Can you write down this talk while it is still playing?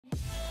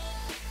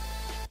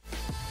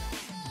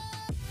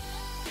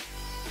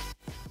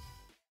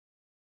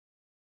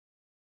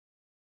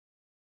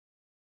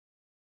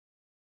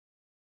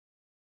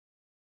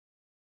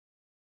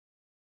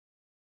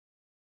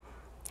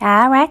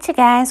All right, you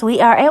guys,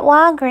 we are at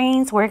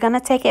Walgreens. We're going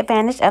to take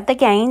advantage of the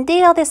Gain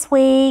deal this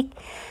week.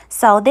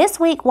 So this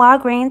week,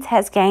 Walgreens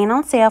has Gain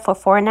on sale for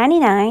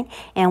 $4.99,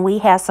 and we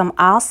have some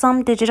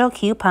awesome digital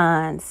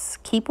coupons.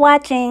 Keep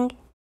watching.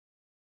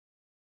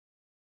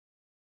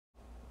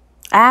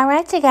 All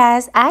right, you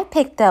guys, I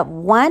picked up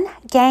one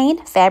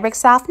Gain fabric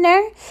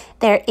softener.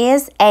 There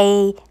is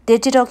a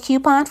digital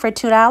coupon for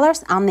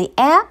 $2 on the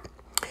app.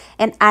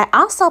 And I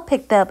also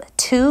picked up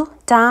two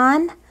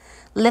Dawn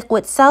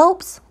liquid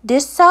soaps,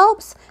 dish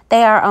soaps.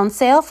 They are on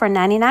sale for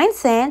 99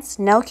 cents.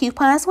 No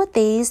coupons with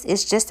these.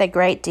 It's just a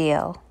great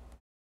deal.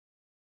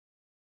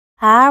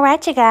 All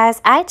right, you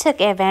guys, I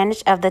took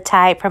advantage of the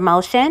Tide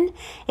promotion.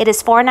 It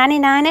is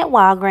 $4.99 at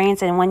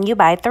Walgreens, and when you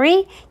buy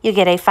 3, you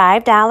get a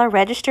 $5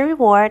 register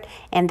reward,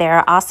 and there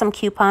are awesome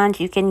coupons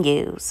you can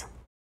use.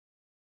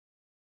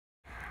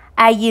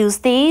 I use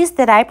these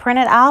that I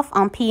printed off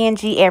on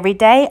P&G every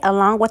day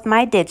along with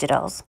my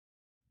digitals.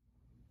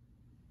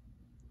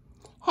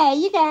 Hey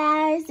you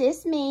guys,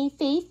 it's me,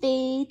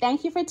 Fifi.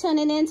 Thank you for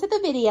tuning in to the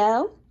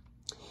video.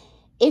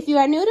 If you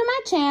are new to my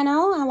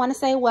channel, I want to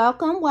say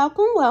welcome,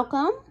 welcome,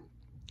 welcome.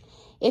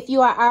 If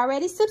you are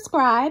already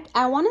subscribed,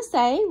 I want to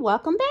say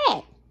welcome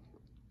back.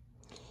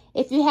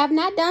 If you have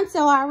not done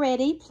so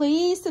already,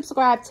 please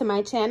subscribe to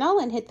my channel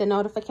and hit the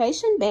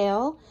notification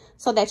bell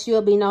so that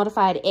you'll be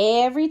notified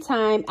every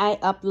time I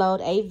upload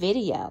a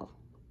video.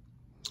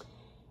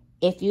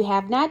 If you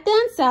have not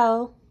done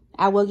so,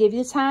 I will give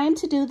you time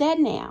to do that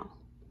now.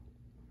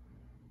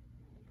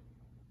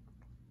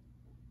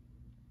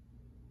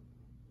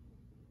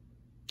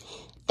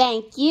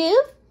 Thank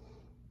you.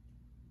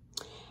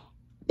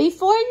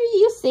 Before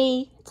you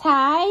see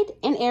Tide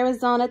and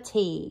Arizona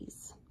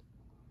teas.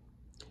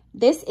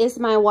 This is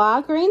my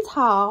Walgreens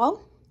haul.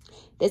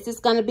 This is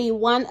going to be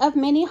one of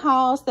many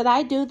hauls that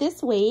I do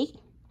this week.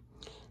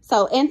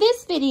 So in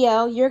this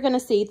video, you're going to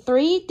see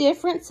 3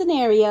 different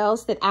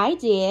scenarios that I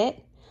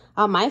did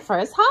on my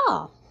first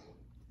haul.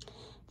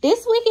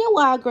 This week at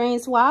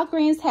Walgreens,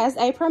 Walgreens has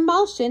a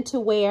promotion to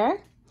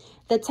where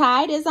the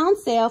Tide is on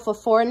sale for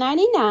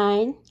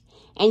 $4.99.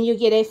 And you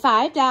get a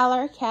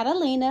 $5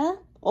 Catalina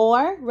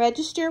or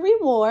register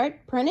reward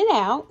printed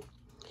out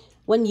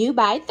when you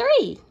buy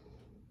 3.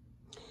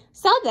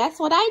 So that's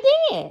what I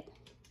did.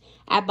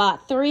 I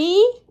bought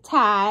 3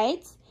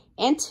 Tides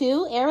and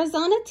 2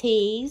 Arizona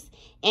teas,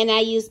 and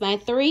I used my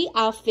 3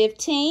 off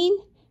 15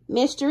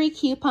 mystery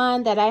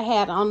coupon that I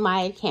had on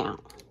my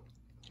account.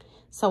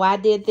 So I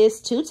did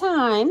this 2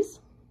 times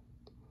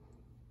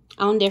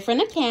on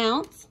different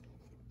accounts.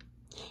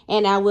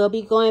 And I will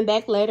be going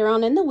back later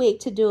on in the week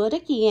to do it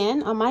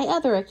again on my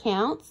other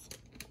accounts.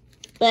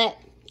 But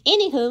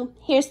anywho,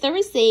 here's the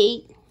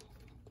receipt.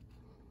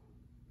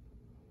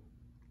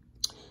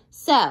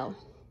 So,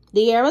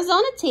 the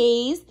Arizona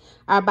teas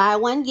are buy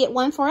one, get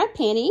one for a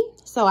penny.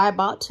 So I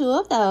bought 2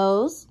 of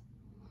those.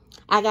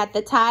 I got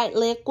the Tide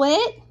liquid.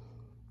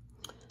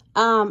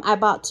 I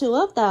bought 2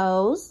 of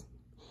those.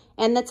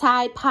 And the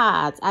Tide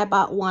pods, I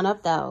bought 1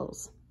 of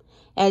those.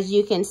 As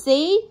you can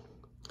see,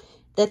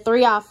 the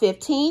 3 off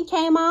 15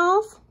 came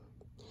off.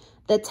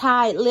 The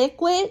Tide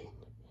liquid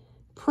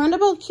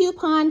printable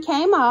coupon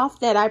came off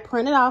that I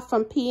printed off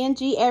from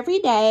P&G every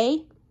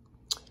day.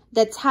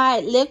 The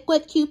Tide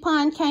liquid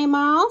coupon came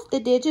off, the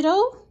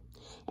digital.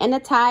 And the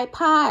Tide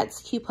pods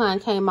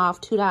coupon came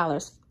off,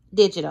 $2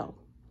 digital.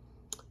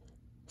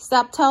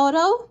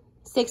 Subtotal,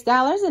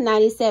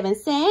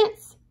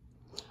 $6.97.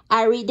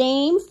 I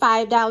redeemed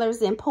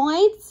 $5 in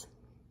points.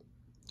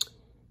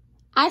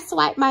 I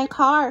swiped my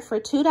card for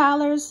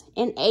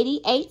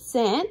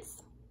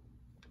 $2.88.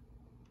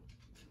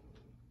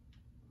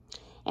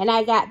 And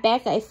I got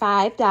back a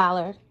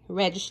 $5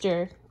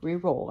 register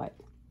reward.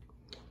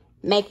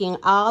 Making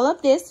all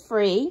of this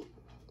free.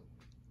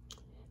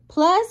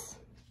 Plus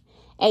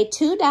a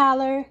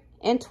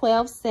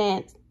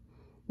 $2.12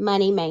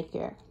 money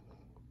maker.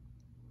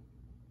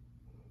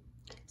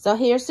 So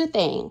here's the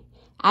thing.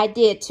 I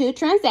did 2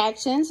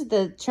 transactions.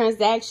 The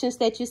transactions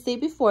that you see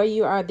before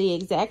you are the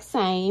exact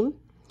same.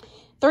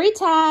 3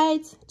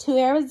 Tides, 2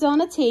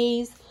 Arizona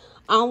teas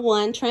on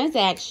 1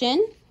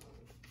 transaction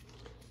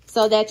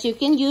so that you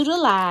can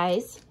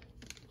utilize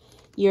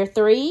your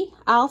 3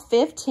 off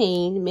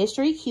 15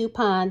 mystery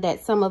coupon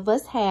that some of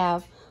us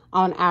have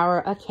on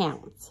our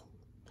accounts.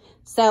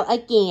 So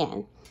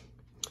again,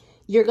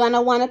 you're going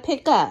to want to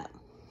pick up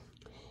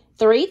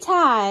 3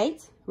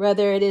 Tides,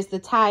 whether it is the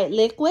Tide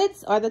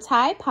liquids or the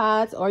Tide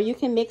pods, or you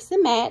can mix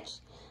and match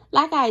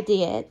like I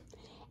did.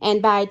 And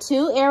buy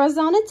 2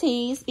 Arizona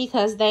teas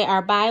because they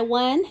are buy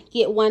one,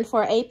 get one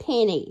for a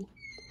penny.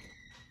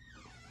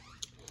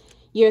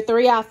 Your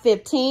 3 off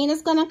 15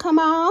 is going to come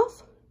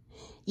off.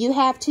 You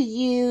have to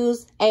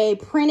use a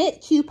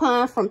printed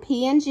coupon from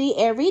P&G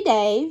every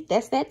day.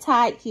 That's that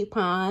Tide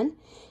coupon.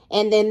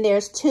 And then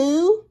there's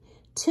 2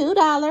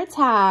 $2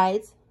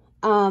 Tides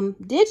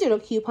digital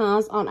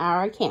coupons on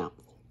our account.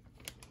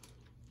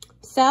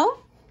 So,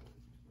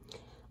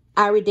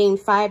 I redeemed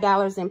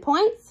 $5 in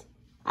points.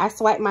 I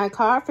swiped my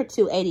card for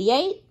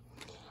 $2.88.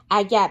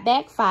 I got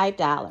back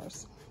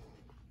 $5.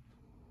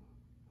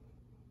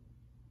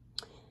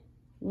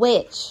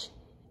 which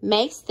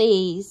makes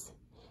these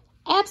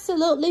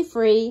absolutely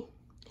free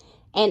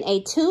and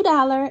a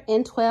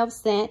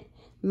 $2.12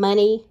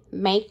 money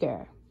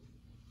maker.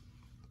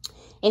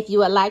 If you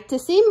would like to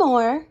see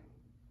more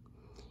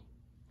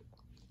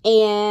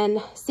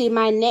and see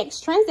my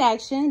next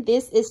transaction,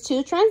 this is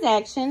 2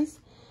 transactions,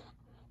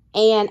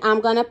 and I'm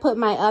going to put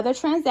my other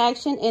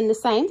transaction in the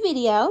same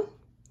video,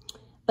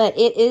 but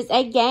it is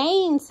a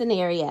gain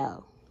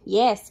scenario.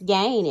 Yes,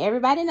 gain.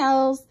 Everybody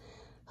knows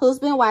who's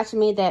been watching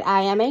me that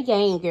I am a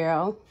gain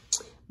girl,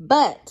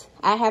 but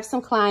I have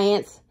some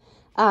clients,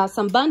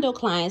 some bundle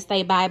clients.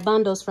 They buy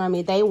bundles from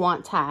me. They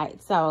want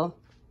Tide, so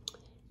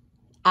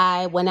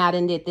I went out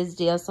and did this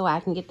deal so I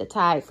can get the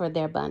Tide for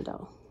their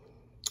bundle.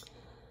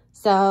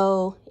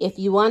 So if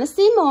you want to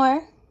see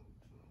more,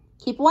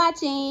 keep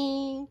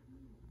watching.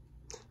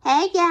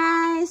 Hey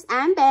guys,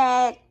 I'm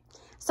back.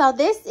 So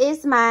this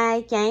is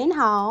my Gain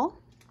haul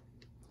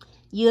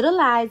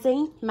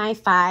utilizing my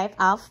 5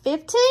 off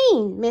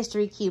 15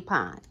 mystery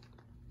coupon.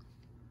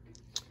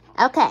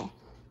 Okay.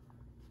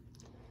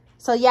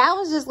 So y'all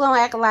was just going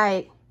to act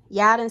like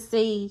y'all didn't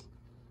see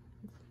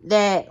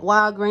that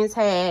Walgreens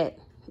had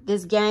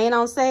this Gain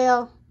on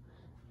sale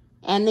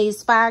and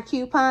these 5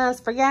 coupons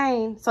for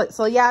Gain.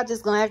 So y'all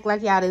just going to act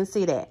like y'all didn't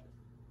see that.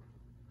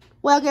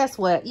 Well, guess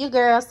what? Your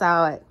girl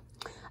saw it.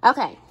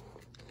 Okay.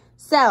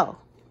 So,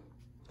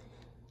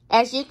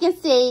 as you can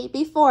see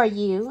before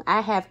you,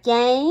 I have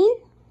Gain,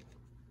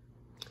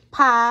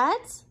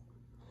 pods,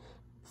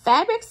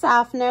 fabric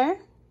softener,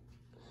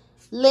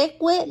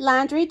 liquid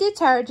laundry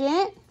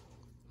detergent,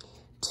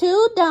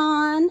 2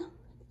 Dawn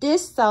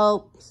dish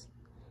soaps,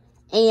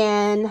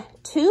 and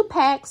 2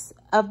 packs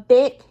of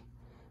Bic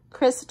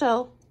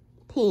crystal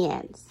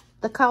pens,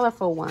 the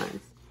colorful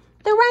ones,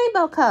 the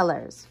rainbow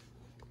colors.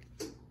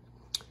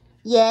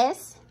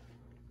 Yes,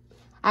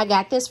 I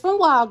got this from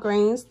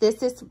Walgreens.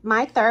 This is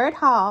my 3rd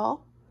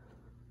haul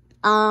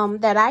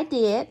that I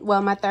did.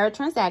 Well, my 3rd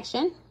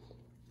transaction.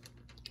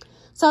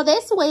 So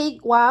this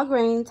week,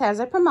 Walgreens has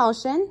a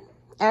promotion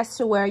as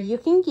to where you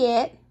can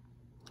get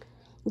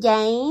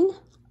Gain.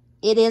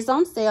 It is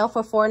on sale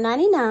for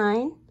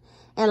 $4.99.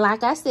 And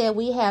like I said,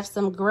 we have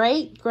some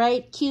great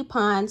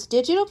coupons,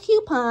 digital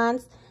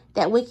coupons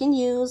that we can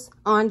use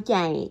on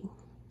Gain.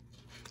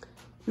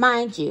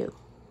 Mind you,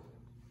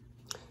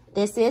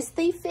 this is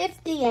the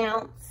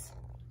 50-ounce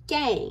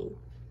Gain.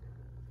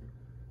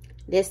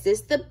 This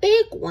is the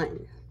big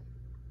one.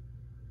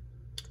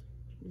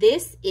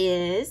 This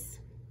is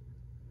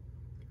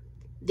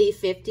the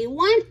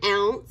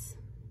 51-ounce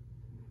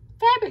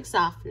fabric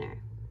softener.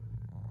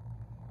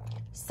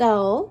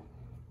 So,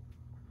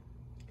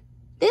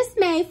 this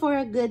made for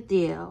a good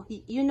deal.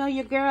 You know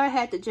your girl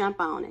had to jump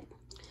on it.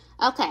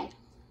 Okay.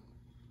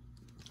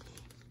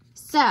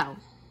 So,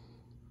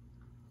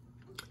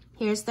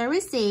 here's the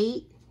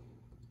receipt.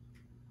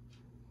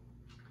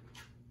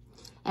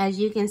 As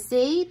you can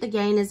see, the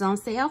Gain is on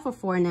sale for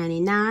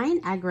 $4.99.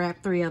 I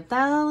grabbed 3 of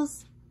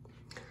those.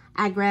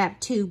 I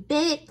grabbed 2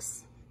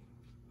 Bics.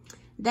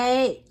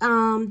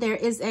 There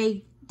is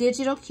a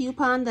digital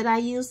coupon that I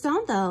used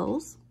on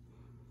those.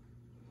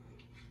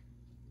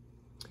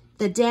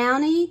 The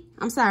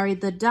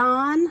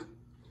Dawn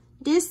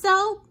dish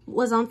soap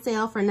was on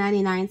sale for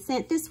 99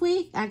 cents this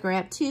week. I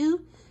grabbed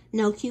 2.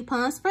 No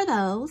coupons for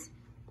those.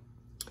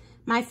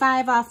 My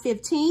 5 off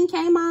 15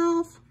 came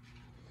off.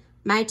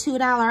 My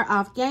 $2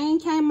 off Gain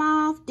came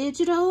off,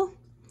 digital.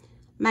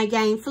 My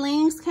Gain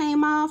Flings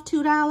came off,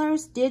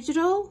 $2,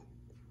 digital.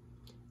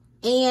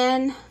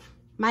 And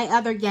my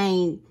other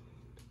Gain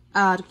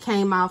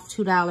came off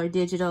 $2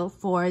 digital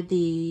for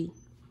the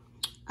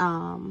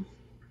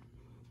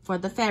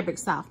fabric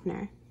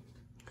softener.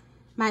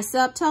 My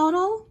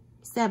subtotal,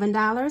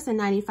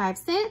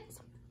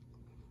 $7.95.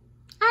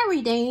 I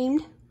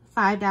redeemed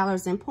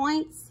 $5 in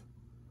points.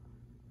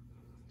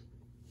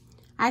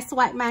 I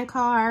swiped my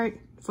card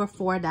for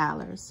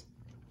 $4.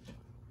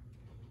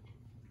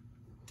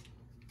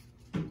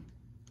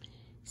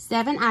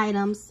 7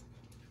 items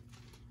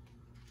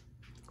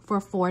for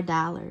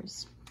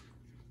 $4.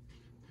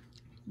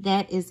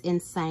 That is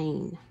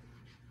insane.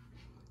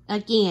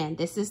 Again,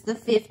 this is the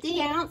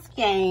 50-ounce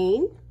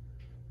Gain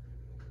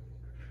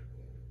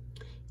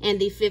and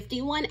the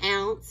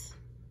 51-ounce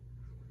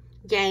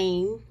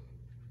Gain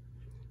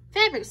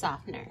fabric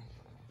softener.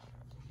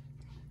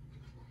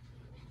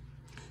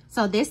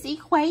 So this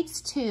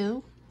equates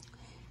to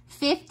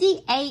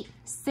 58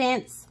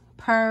 cents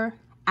per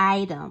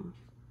item.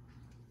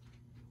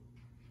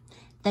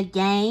 The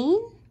Gain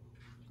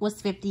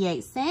was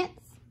 58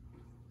 cents.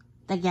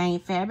 The Gain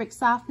fabric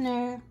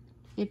softener,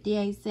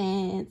 58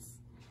 cents.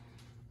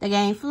 The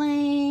Gain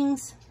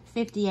Flings,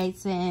 58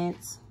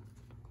 cents.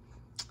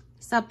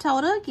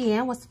 Subtotal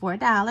again was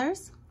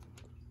 $4.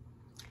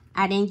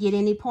 I didn't get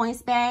any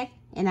points back,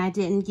 and I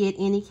didn't get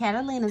any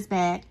Catalinas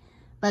back.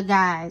 But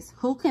guys,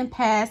 who can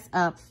pass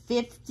up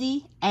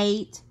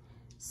 58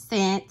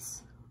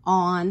 cents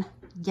on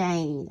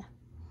Gain?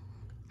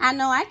 I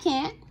know I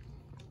can't.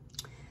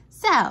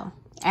 So,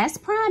 as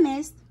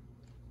promised,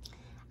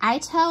 I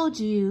told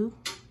you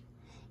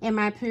in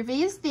my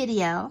previous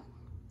video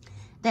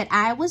that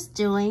I was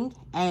doing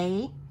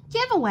a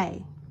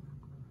giveaway.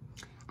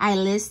 I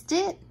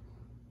listed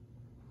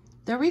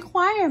the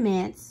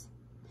requirements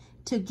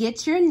to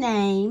get your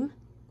name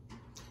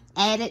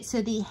added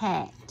to the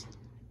hat.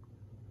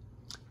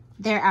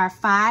 There are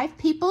 5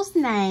 people's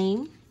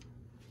names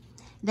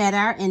that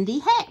are in the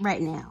hat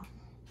right now.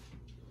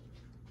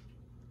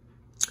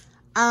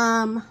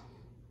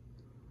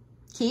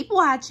 Keep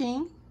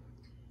watching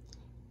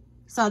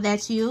so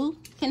that you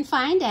can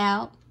find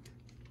out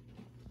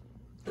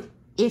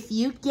if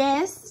you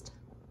guessed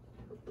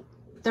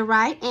the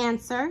right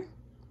answer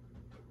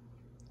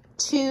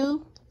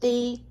to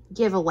the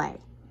giveaway.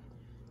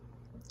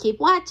 Keep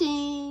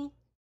watching.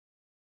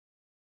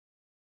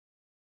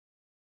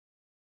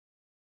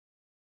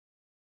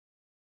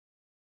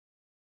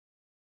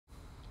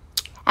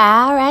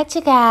 All right,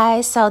 you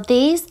guys, so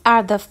these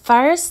are the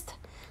first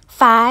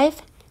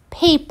 5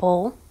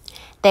 people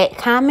that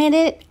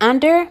commented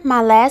under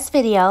my last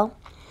video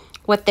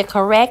with the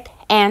correct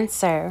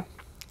answer.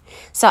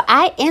 So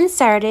I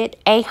inserted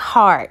a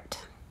heart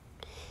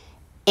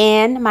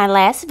in my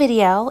last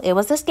video. It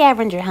was a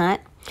scavenger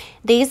hunt.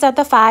 These are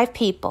the 5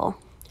 people: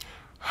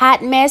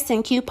 Hot Mess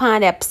and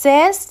Coupon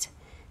Obsessed,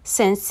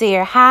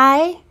 Sincere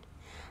High,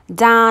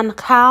 Don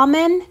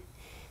Coleman,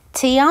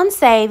 Tea on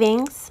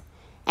Savings,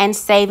 and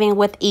Saving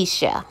with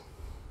Isha.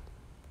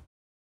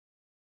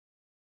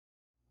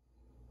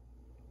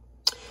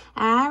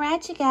 All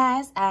right, you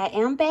guys, I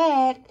am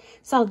back.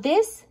 So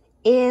this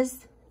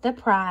is the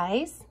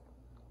prize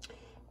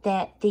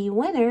that the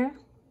winner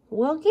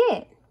will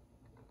get.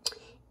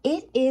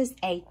 It is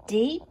a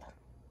deep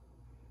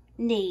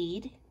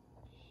need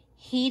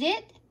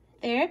heated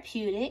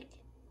therapeutic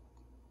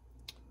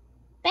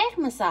back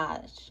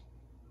massage.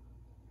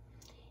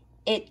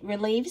 It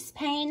relieves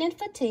pain and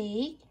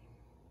fatigue.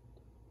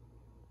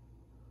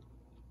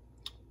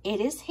 It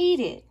is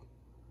heated.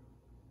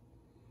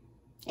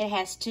 It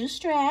has 2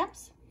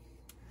 straps.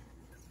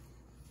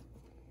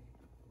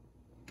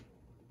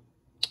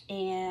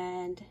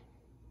 And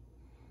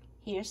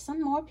here's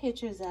some more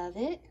pictures of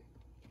it.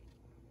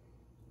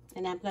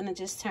 And I'm going to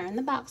just turn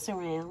the box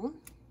around.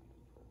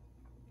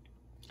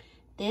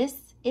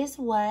 This is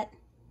what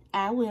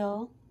I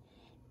will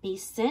be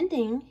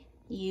sending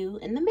you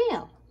in the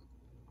mail.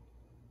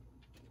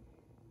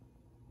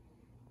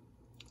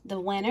 The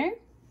winner,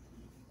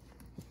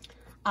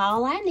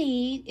 all I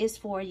need is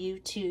for you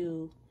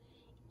to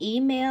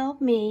email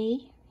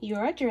me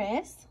your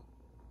address,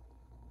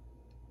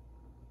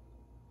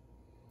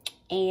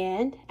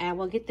 and I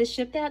will get this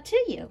shipped out to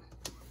you.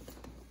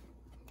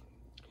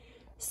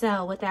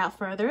 So without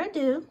further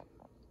ado,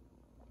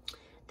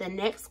 the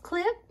next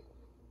clip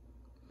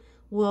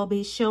will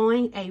be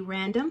showing a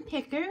random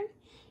picker,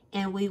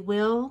 and we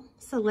will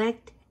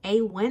select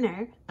a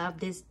winner of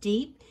this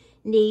deep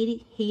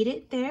need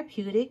heated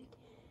therapeutic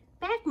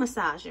back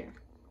massager.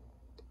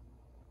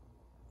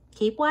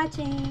 Keep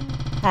watching.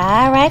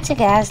 All right, you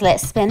guys,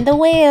 let's spin the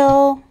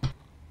wheel.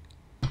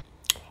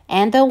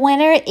 And the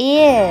winner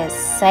is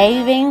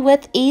Saving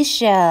with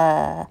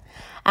Isha.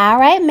 All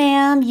right,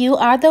 ma'am, you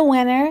are the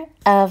winner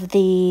of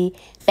the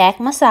back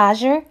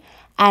massager.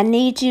 I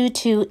need you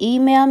to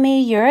email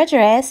me your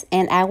address,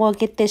 and I will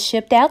get this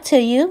shipped out to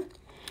you.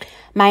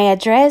 My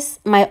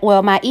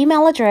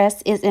email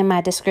address is in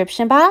my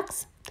description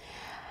box.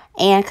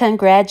 And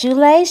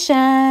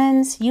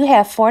congratulations, you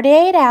have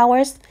 48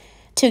 hours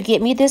to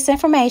get me this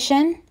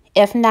information.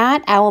 If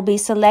not, I will be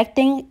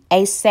selecting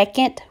a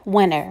second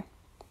winner.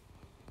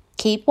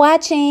 Keep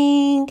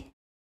watching.